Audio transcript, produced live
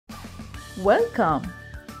Welcome!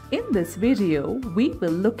 In this video, we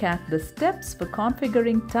will look at the steps for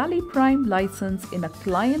configuring TallyPrime license in a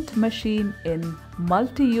client machine in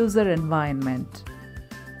multi-user environment.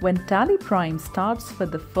 When TallyPrime starts for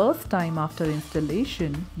the first time after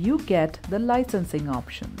installation, you get the licensing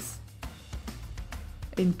options.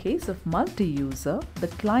 In case of multi-user, the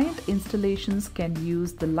client installations can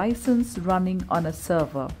use the license running on a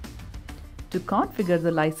server. To configure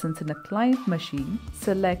the license in a client machine,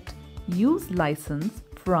 select Use License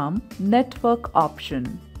from Network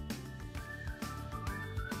option.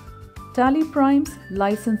 TallyPrime's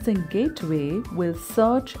licensing gateway will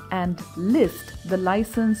search and list the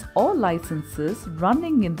license or licenses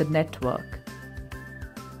running in the network.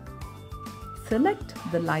 Select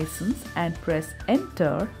the license and press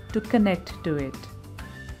Enter to connect to it.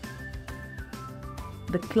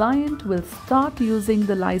 The client will start using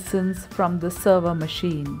the license from the server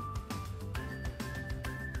machine.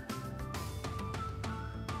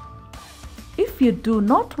 If you do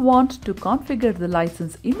not want to configure the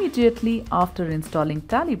license immediately after installing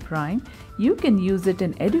TallyPrime, you can use it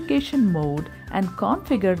in education mode and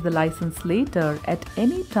configure the license later at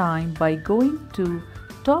any time by going to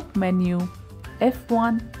Top menu,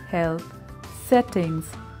 F1 Help, Settings,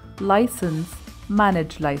 License,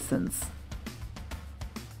 Manage License.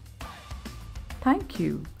 Thank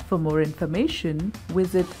you. For more information,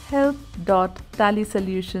 visit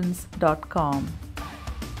help.tallysolutions.com.